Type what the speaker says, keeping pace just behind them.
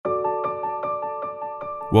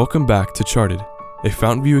Welcome back to Charted, a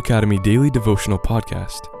Fountain View Academy daily devotional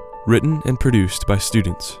podcast, written and produced by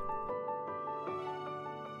students.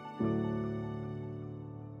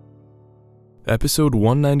 Episode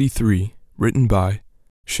 193, written by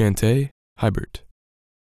Shantae Hybert.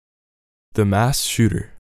 The Mass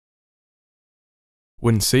Shooter.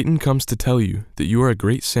 When Satan comes to tell you that you are a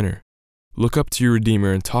great sinner, look up to your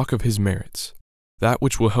Redeemer and talk of his merits. That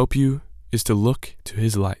which will help you is to look to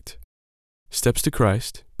his light. Steps to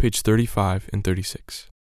Christ, page 35 and 36.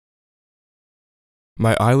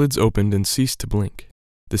 My eyelids opened and ceased to blink.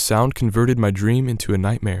 The sound converted my dream into a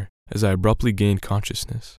nightmare as I abruptly gained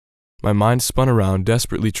consciousness. My mind spun around,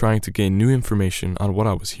 desperately trying to gain new information on what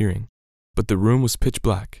I was hearing. But the room was pitch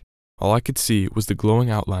black. All I could see was the glowing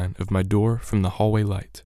outline of my door from the hallway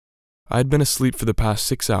light. I had been asleep for the past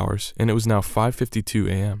 6 hours, and it was now 5:52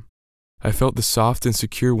 a.m. I felt the soft and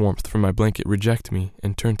secure warmth from my blanket reject me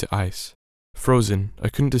and turn to ice. Frozen, I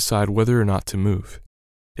couldn't decide whether or not to move.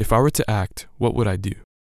 If I were to act, what would I do?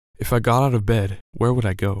 If I got out of bed, where would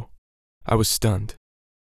I go? I was stunned.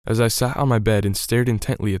 As I sat on my bed and stared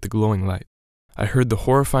intently at the glowing light, I heard the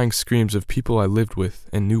horrifying screams of people I lived with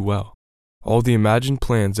and knew well. All the imagined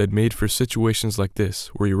plans I'd made for situations like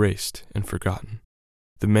this were erased and forgotten.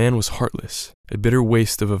 The man was heartless, a bitter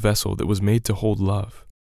waste of a vessel that was made to hold love.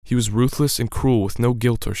 He was ruthless and cruel with no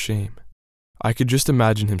guilt or shame. I could just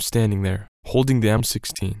imagine him standing there, holding the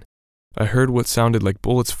M16. I heard what sounded like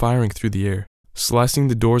bullets firing through the air, slicing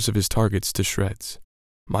the doors of his targets to shreds.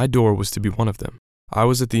 My door was to be one of them. I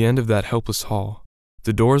was at the end of that helpless hall.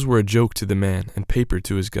 The doors were a joke to the man and paper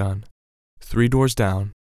to his gun. 3 doors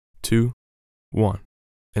down, 2, 1.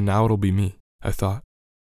 And now it'll be me, I thought.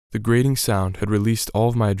 The grating sound had released all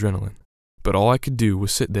of my adrenaline, but all I could do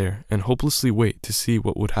was sit there and hopelessly wait to see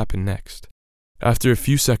what would happen next. After a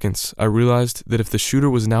few seconds, I realized that if the shooter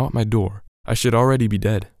was now at my door, I should already be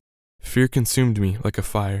dead. Fear consumed me like a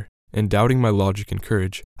fire, and doubting my logic and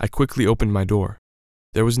courage, I quickly opened my door.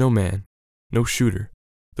 There was no man, no shooter,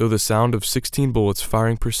 though the sound of 16 bullets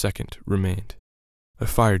firing per second remained. A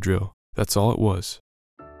fire drill, that's all it was.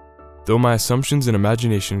 Though my assumptions and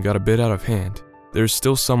imagination got a bit out of hand, there is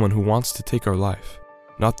still someone who wants to take our life.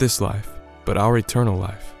 Not this life, but our eternal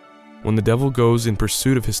life. When the devil goes in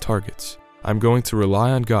pursuit of his targets, I'm going to rely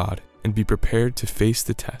on God and be prepared to face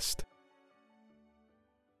the test.